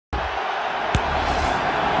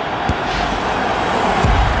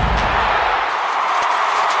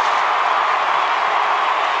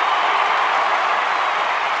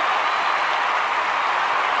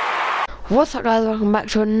What's up guys, welcome back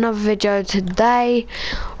to another video. Today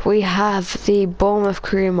we have the Bournemouth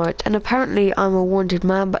career mode, and apparently I'm a wanted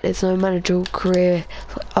man, but there's no managerial career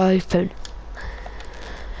open.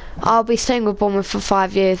 I'll be staying with Bournemouth for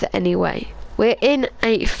 5 years anyway. We're in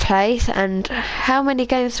 8th place, and how many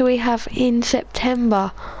games do we have in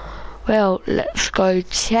September? Well, let's go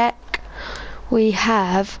check. We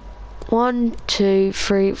have 1, 2,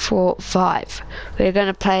 3, 4, 5. We're going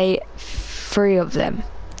to play 3 of them.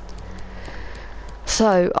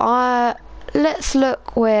 So, let's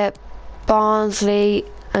look where Barnsley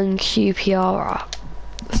and QPR are.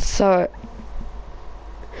 So,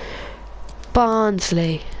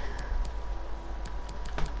 Barnsley.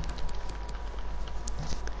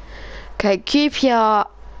 Okay, QPR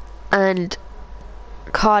and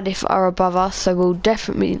Cardiff are above us, so we'll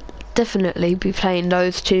definitely be playing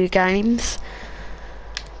those 2 games.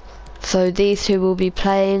 So these 2 will be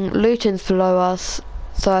playing. Luton's below us,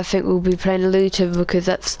 so I think we'll be playing Luton because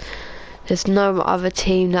there's no other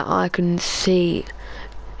team that I can see,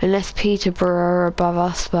 unless Peterborough are above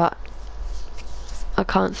us, but I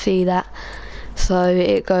can't see that. So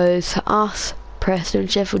it goes us, Preston,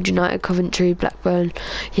 Sheffield United, Coventry, Blackburn,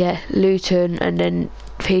 Luton, and then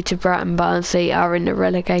Peterborough and Barnsley are in the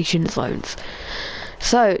relegation zones.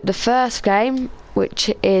 So the first game,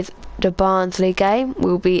 which is the Barnsley game,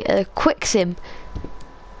 will be a quick sim.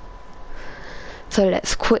 So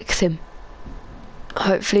let's quick sim.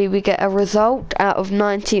 Hopefully we get a result out of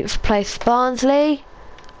 19th place Barnsley.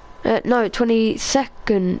 No,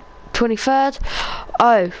 22nd, 23rd.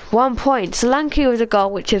 Oh, 1 point. Solanke with a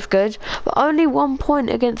goal, which is good, but only 1 point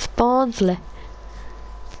against Barnsley.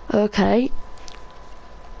 Okay.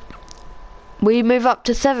 We move up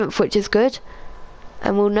to 7th, which is good.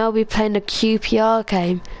 And we'll now be playing the QPR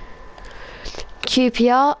game.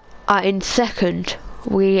 QPR are in 2nd.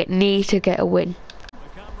 We need to get a win. The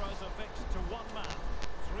cameras are fixed to one man.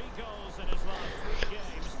 3 goals in his last 3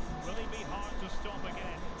 games. Will he be hard to stop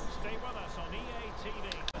again? Stay with us on EA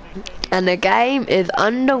TV. And the game is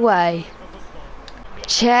underway.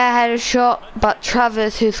 Chair had a shot, but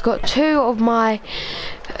Travers, who's got 2 of my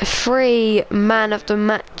 3 man of the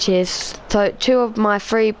matches, so 2 of my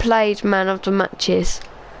 3 played man of the matches.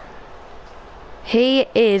 He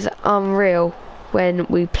is unreal when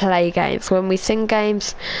we play games. When we sing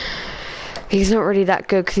games, he's not really that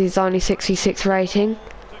good because he's only 66 rating.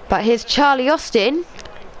 But here's Charlie Austin.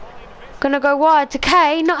 Gonna go wide to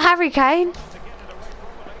Kane, not Harry Kane.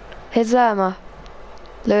 Here's Lerma.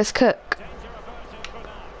 Lewis Cook.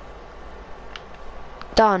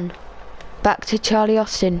 Done. Back to Charlie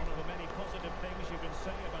Austin.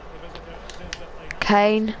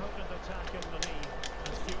 Kane.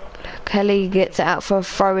 Kelly gets it out for a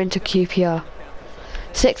throw into QPR.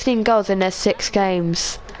 16 goals in their 6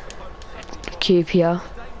 games. QPR.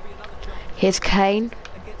 Here's Kane.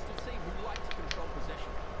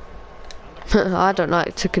 I don't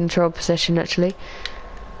like to control possession actually.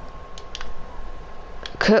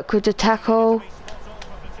 Cook with the tackle.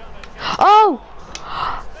 Oh!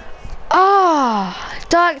 Ah!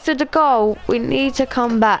 Dykes with the goal. We need to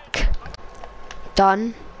come back.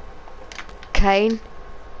 Done. Kane.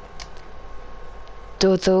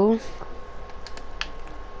 Dozzle.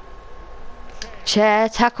 Chair,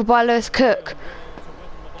 tackle by Lewis Cook.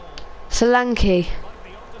 Solanke.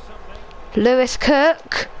 Lewis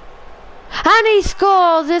Cook. And he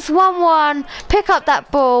scores! It's 1-1. Pick up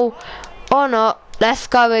that ball. Or not. Let's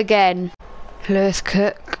go again. Lewis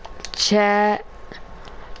Cook. Chair.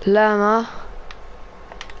 Lerma.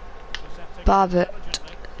 Barbutt.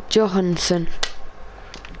 Johansson.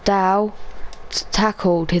 Dow.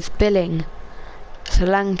 Tackled. His Billing.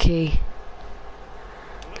 Solanke.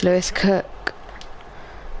 Lewis Cook.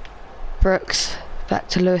 Brooks. Back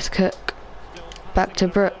to Lewis Cook. Back to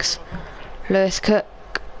Brooks. Lewis Cook.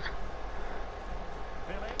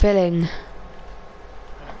 Billing.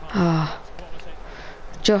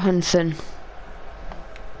 Johansson.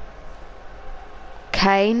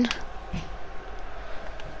 Kane.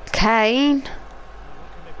 Kane.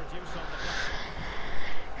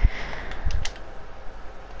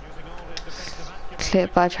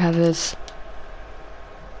 Cleared by Travers.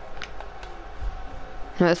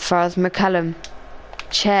 Not as far as McCallum.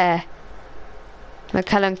 Chair.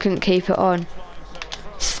 McCallum couldn't keep it on.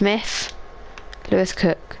 Smith. Lewis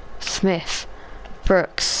Cook. Smith.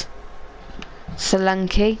 Brooks.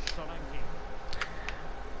 Solanke.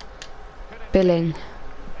 Billing.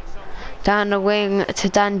 Down the wing to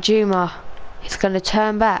Danjuma. He's going to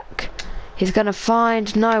turn back. He's going to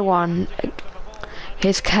find no one.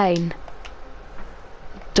 Here's Kane.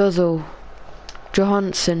 Dozzle.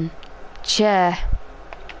 Johansson. Chair.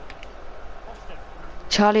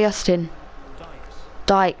 Charlie Austin.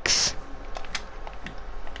 Dykes.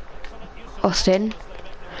 Austin.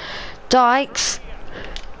 Dykes.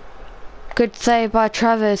 Good save by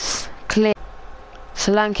Travers. Clear.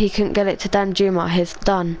 Solanke couldn't get it to Danjuma. He's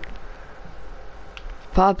done.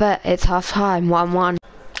 But I bet it's half time. 1-1.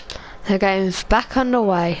 The game's back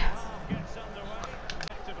underway.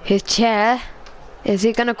 His chair. Is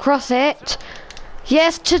he going to cross it?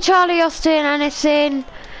 Yes, to Charlie Austin, and it's in.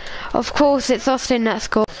 Of course, it's Austin that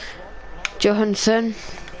scored. Johansson.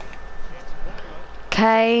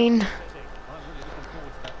 Kane.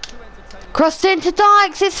 Crossed into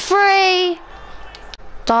Dykes, it's free.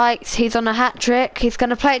 Dykes, he's on a hat-trick. He's going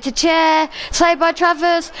to play it to Chair. Saved by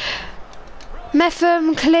Travers.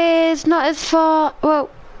 Metham clears, not as far, well,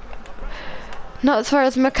 not as far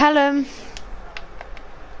as McCallum.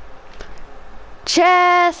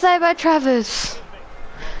 Chair, saved by Travers.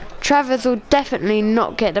 Travers will definitely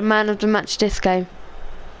not get the man of the match this game.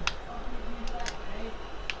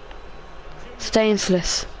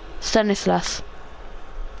 Stanislas.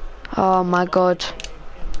 Oh my God.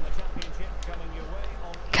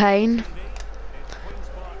 Kane.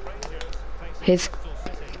 His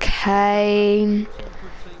Kane.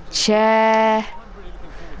 Chair.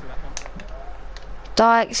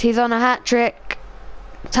 Dykes, he's on a hat-trick.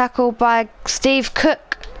 Tackled by Steve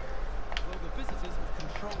Cook.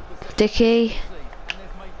 Dickey.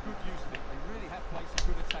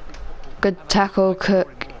 Good tackle,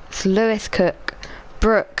 Cook. It's Lewis Cook.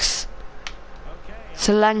 Brooks.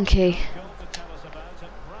 Solanke.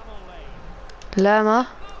 Lerma.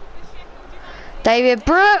 David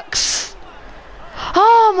Brooks.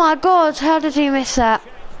 Oh my God, how did he miss that?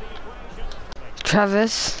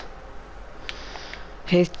 Travers.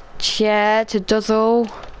 His chair to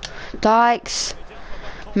Duzzle. Dykes.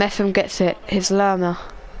 Metham gets it. His Lerma.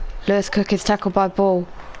 Lewis Cook is tackled by Ball.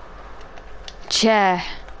 Chair.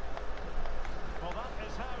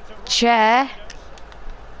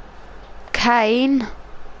 Kane.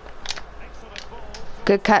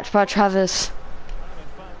 Good catch by Travers.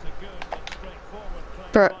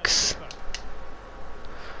 Brooks.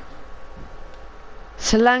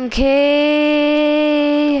 Solanke.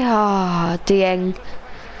 Ah, Dieng.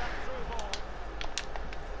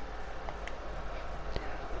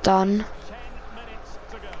 Done.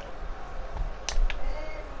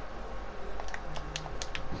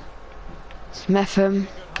 Metham.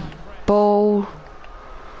 Ball.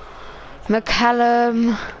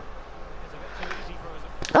 McCallum.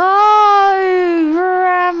 Oh,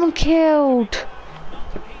 Ram killed.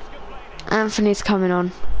 Anthony's coming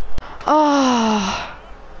on. Oh.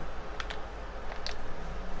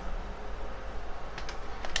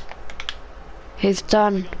 He's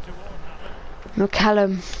done.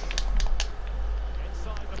 McCallum.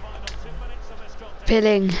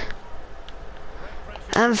 Pilling.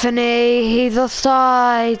 Anthony, he's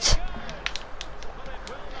offside.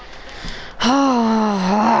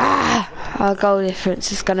 Oh, our goal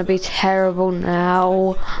difference is going to be terrible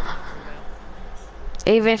now.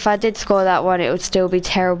 Even if I did score that one, it would still be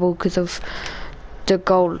terrible because of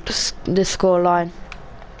the score line.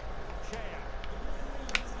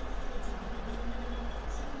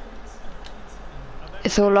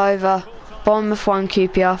 It's all over. Bournemouth 1,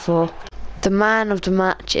 QPR 4. The man of the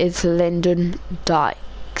match is Lyndon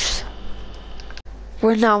Dykes.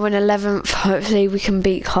 We're now in 11th. Hopefully we can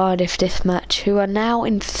beat Cardiff this match, who are now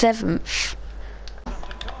in 7th.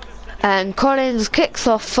 And Collins kicks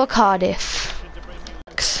off for Cardiff.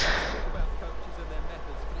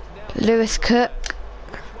 Lewis Cook.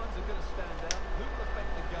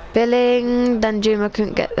 Billing. Danjuma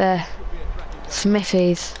couldn't get there.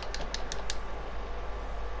 Smithies.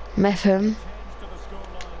 Metham.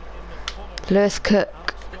 Lewis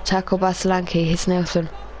Cook. Tackle by Solanke. Here's Nelson.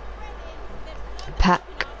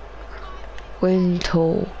 Pack.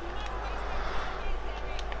 Windhall.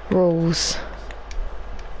 Rules.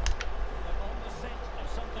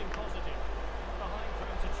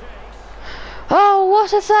 Oh,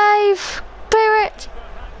 what a save! Clear it!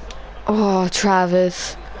 Oh,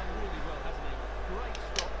 Travers.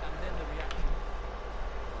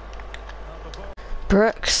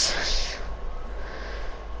 Brooks.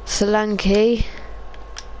 Solanke.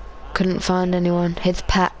 Couldn't find anyone. His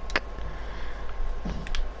Pack.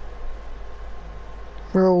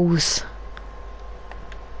 Rules.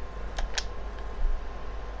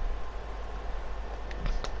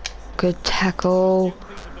 Good tackle.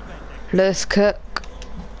 Lewis Cook.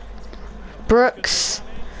 Brooks.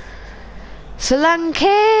 Solanke,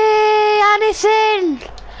 and it's in!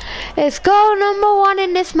 It's goal number 1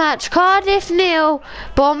 in this match. Cardiff 0,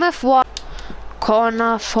 Bournemouth 1.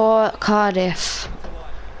 Corner for Cardiff.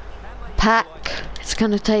 Pack, it's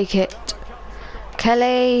gonna take it.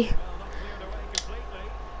 Kelly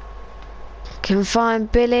can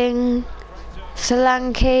find Billing.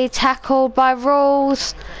 Solanke tackled by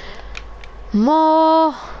Rules.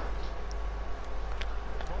 More.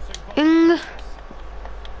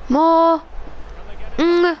 More.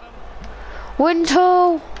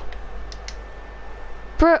 Wintle.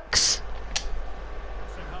 Brooks.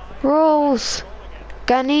 Rules.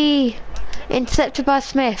 Gunny. Intercepted by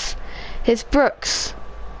Smith. Here's Brooks.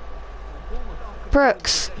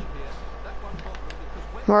 Brooks.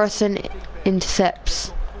 Morrison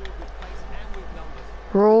intercepts.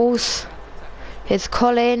 Rules. Here's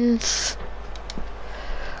Collins.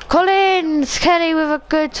 Collins! Kelly with a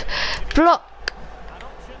good block.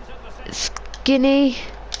 Skinny.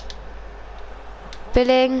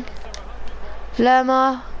 Billing.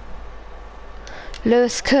 Lerma.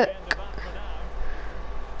 Lewis Cook.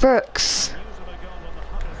 Brooks.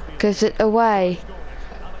 Gives it away.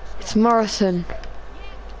 It's Morrison.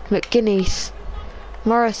 McGuinness.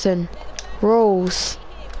 Morrison. Rules.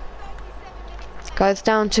 Goes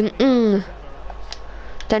down to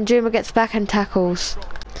Danjuma gets back and tackles.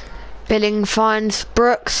 Billing finds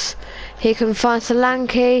Brooks. He can find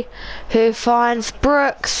Solanke. Who finds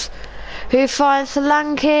Brooks. Who finds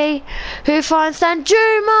Solanke. Who finds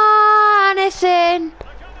Danjuma. And it's in.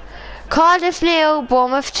 Cardiff 0,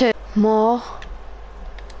 Bournemouth 2. More.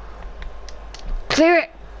 Clear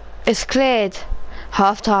it. It's cleared.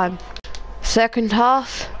 Half time. Second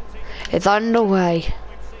half is underway.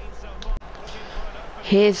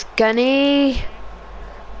 Here's Gunny.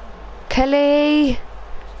 Kelly.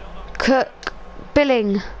 Cook.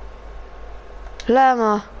 Billing.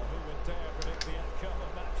 Lerma.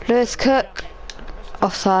 Lewis Cook.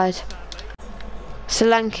 Offside.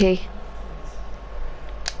 Solanke.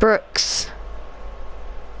 Brooks.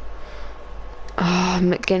 Oh,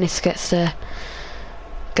 McGuinness gets there.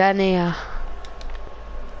 Gunny.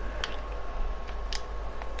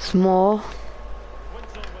 Small.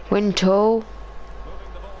 Wintle.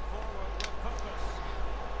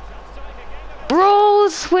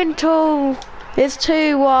 Rules. Wintle. It's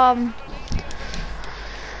 2-1.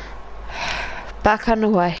 Back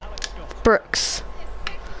underway. Brooks.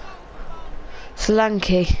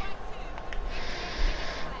 Solanke.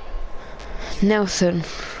 Nelson.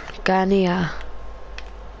 Garnia.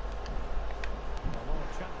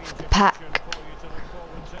 Pack.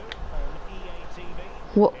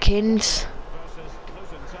 Watkins.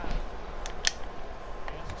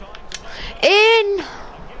 In.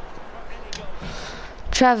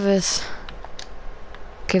 Travers.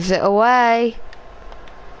 Gives it away.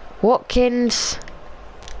 Watkins.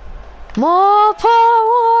 More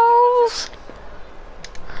balls.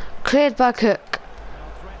 Cleared by Cook.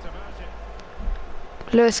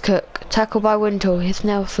 Lewis Cook. Tackled by Wintle. Here's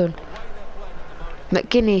Nelson.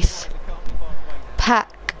 McGuinness.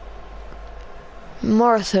 Pack.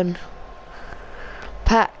 Morrison.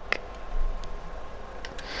 Pack.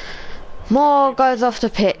 Moore goes off the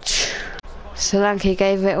pitch. Solanke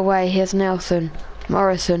gave it away. Here's Nelson.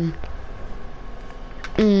 Morrison.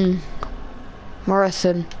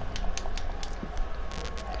 Morrison.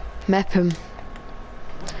 Mepham.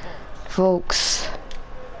 Volks.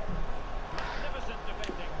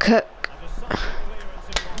 Cook.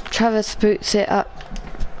 Travers boots it up.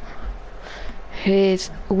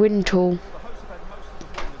 Here's Wintle.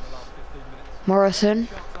 Morrison.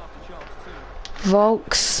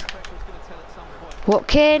 Volks.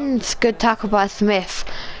 Watkins. Good tackle by Smith.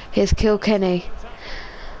 Here's Kilkenny.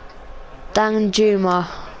 Danjuma.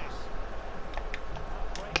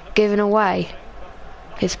 Given away.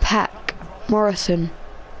 Here's Pack. Morrison.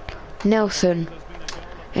 Nelson.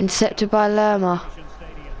 Intercepted by Lerma.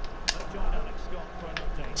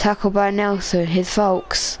 Tackled by Nelson. Here's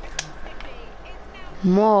Volks.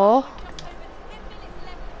 More.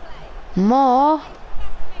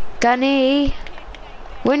 Gunny.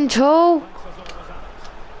 Wintle.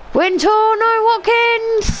 No,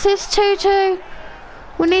 Watkins. It's 2-2.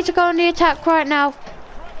 We need to go on the attack right now.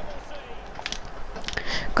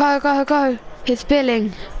 Go. Here's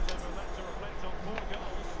Billing.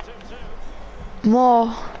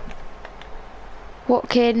 More.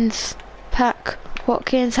 Watkins. Pack.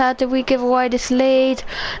 Watkins, how did we give away this lead?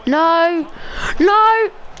 No.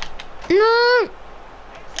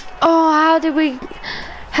 Oh, how did we...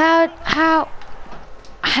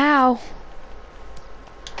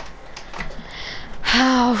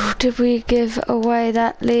 How did we give away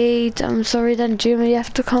that lead? I'm sorry, Danjuma, you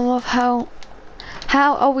have to come off. How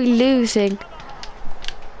are we losing?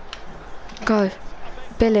 Go.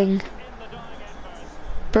 Billing.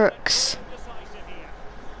 Brooks.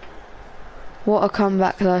 What a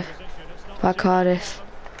comeback though by Cardiff.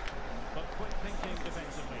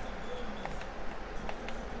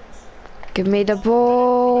 Give me the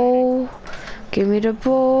ball. Give me the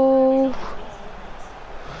ball.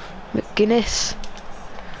 McGuinness.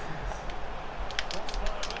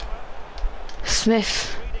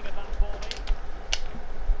 Smith.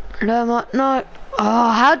 No.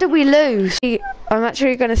 Oh, how did we lose? I'm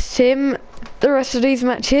actually going to sim the rest of these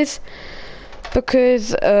matches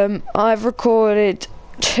because I've recorded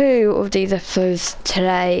 2 of these episodes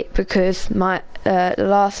today because my the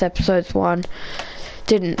last episode's one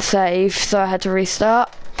didn't save, so I had to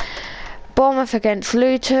restart. Bournemouth against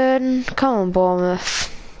Luton. Come on, Bournemouth.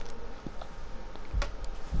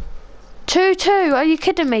 2-2, are you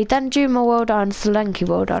kidding me? Danjuma, well done. Solanke,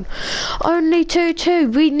 well done. Only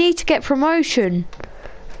 2-2, we need to get promotion.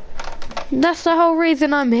 That's the whole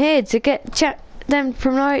reason I'm here, to get them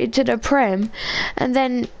promoted to the Prem, and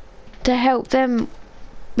then to help them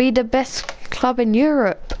be the best club in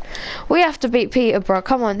Europe. We have to beat Peterborough,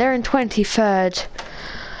 come on, they're in 23rd.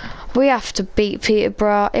 We have to beat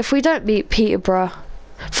Peterborough. If we don't beat Peterborough,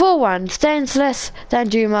 4-1, Stainless,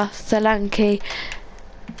 Danjuma, Solanke,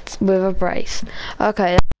 with a brace.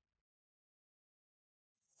 Okay.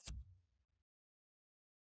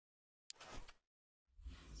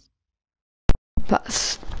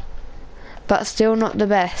 But still not the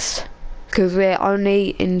best, because we're only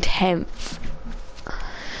in 10th.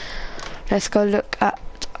 Let's go look at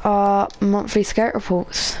our monthly skate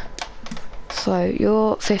reports. So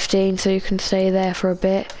you're 15, so you can stay there for a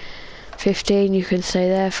bit. 15, you can stay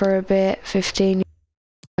there for a bit. 15, you can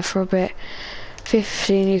stay there for a bit.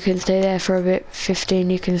 15, you can stay there for a bit. 15,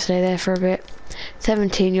 you can stay there for a bit.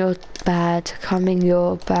 17, you're bad. Cumming,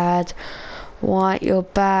 you're bad. White, you're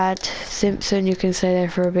bad. Simpson, you can stay there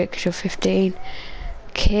for a bit because you're 15.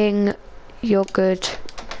 King, you're good.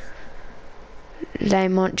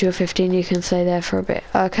 Lamont, you're 15, you can stay there for a bit.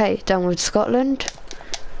 Okay, done with Scotland.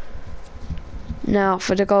 Now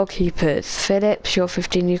for the goalkeepers. Phillips, you're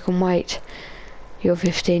 15, you can wait. You're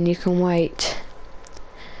 15, you can wait.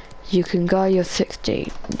 You can go, you're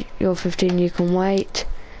 16. You're 15, you can wait.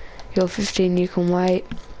 You're 15, you can wait.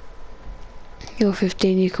 You're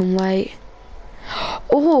 15, you can wait.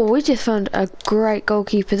 Oh, we just found a great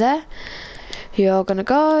goalkeeper there. You're gonna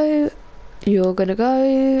go. You're gonna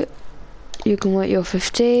go. You can wait, you're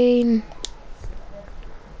 15.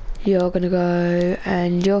 You're gonna go,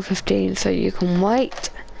 and you're 15, so you can wait.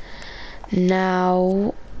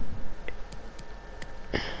 Now,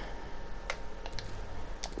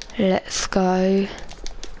 let's go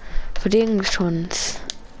for the English ones.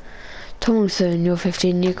 Thompson, you're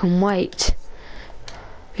 15, you can wait.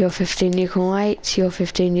 You're 15, you can wait. You're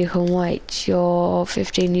 15, you can wait. You're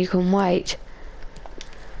 15, you can wait.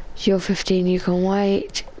 You're 15, you can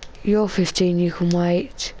wait. You're 15, you can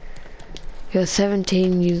wait. You're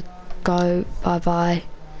 17, you go, bye-bye.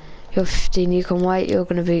 You're 15, you can wait. You're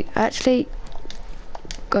gonna be, actually,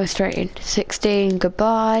 go straight in. 16,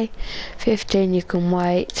 goodbye. 15, you can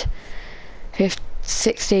wait.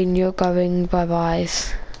 16, you're going,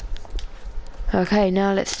 bye-byes. Okay,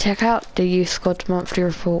 now let's check out the Youth Squad monthly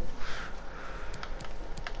report.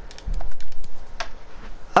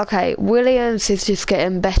 Okay, Williams is just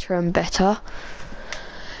getting better and better.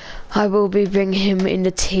 I will be bringing him in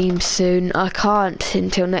the team soon. I can't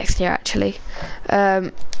until next year, actually.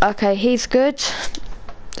 Okay, he's good.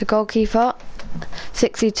 The goalkeeper,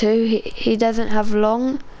 62. He doesn't have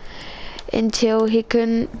long until he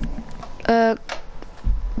can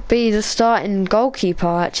be the starting goalkeeper,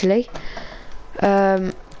 actually.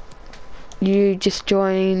 You just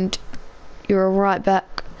joined, you're a right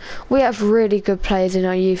back. We have really good players in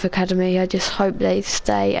our youth academy. I just hope they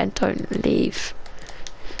stay and don't leave.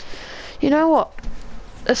 You know what,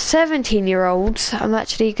 the 17-year-olds, I'm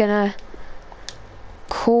actually gonna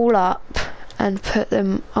call up and put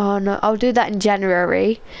them on. I'll do that in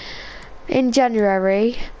January. In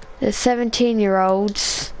January, the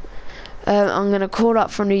 17-year-olds, I'm gonna call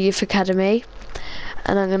up from the youth academy,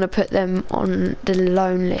 and I'm going to put them on the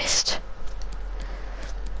loan list.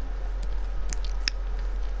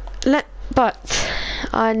 But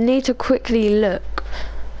I need to quickly look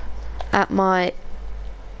at my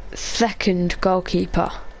second goalkeeper,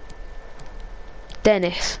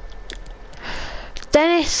 Dennis.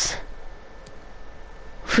 Dennis,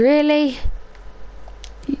 really?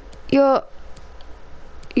 You're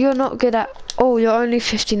not good at, oh, you're only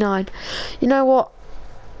 59. You know what?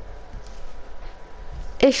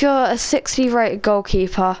 If you're a 60 rated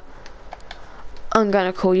goalkeeper, I'm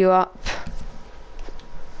gonna call you up.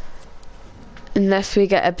 Unless we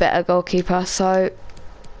get a better goalkeeper. So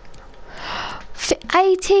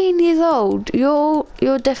 18 years old, you're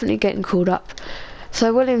definitely getting called up.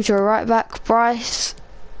 So Williams, you're a right back. Bryce,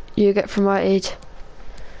 you get promoted.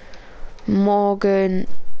 Morgan,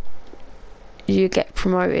 you get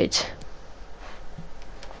promoted.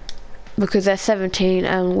 Because they're 17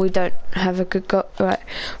 and we don't have a good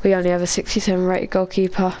we only have a 67 rated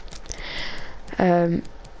goalkeeper.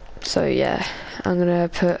 So yeah, I'm gonna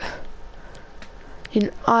put,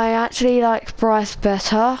 I actually like Bryce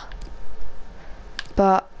better,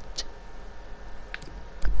 but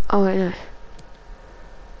oh wait, no.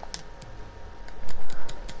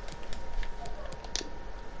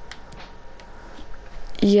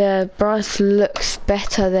 Yeah, Bryce looks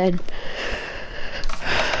better than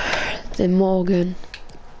Morgan.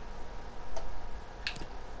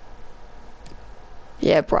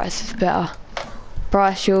 Yeah, Bryce is better.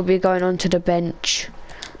 Bryce, you'll be going onto the bench,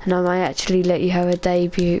 and I might actually let you have a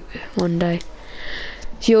debut one day.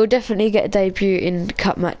 So you'll definitely get a debut in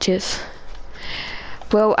cup matches.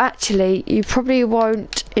 Well, actually, you probably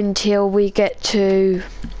won't until we get to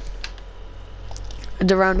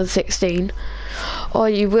the round of 16. Or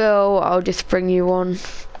you will, I'll just bring you on.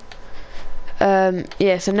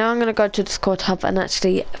 Yeah, so now I'm going to go to the squad hub and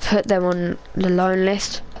actually put them on the loan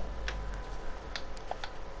list.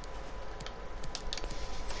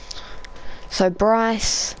 So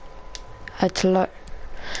Bryce,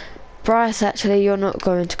 Bryce, actually you're not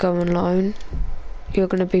going to go on loan. You're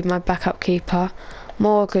going to be my backup keeper.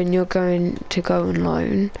 Morgan, you're going to go on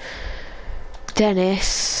loan.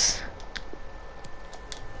 Dennis,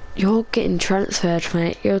 you're getting transferred,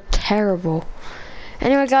 mate. You're terrible.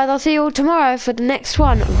 Anyway guys, I'll see you all tomorrow for the next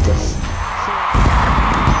one of this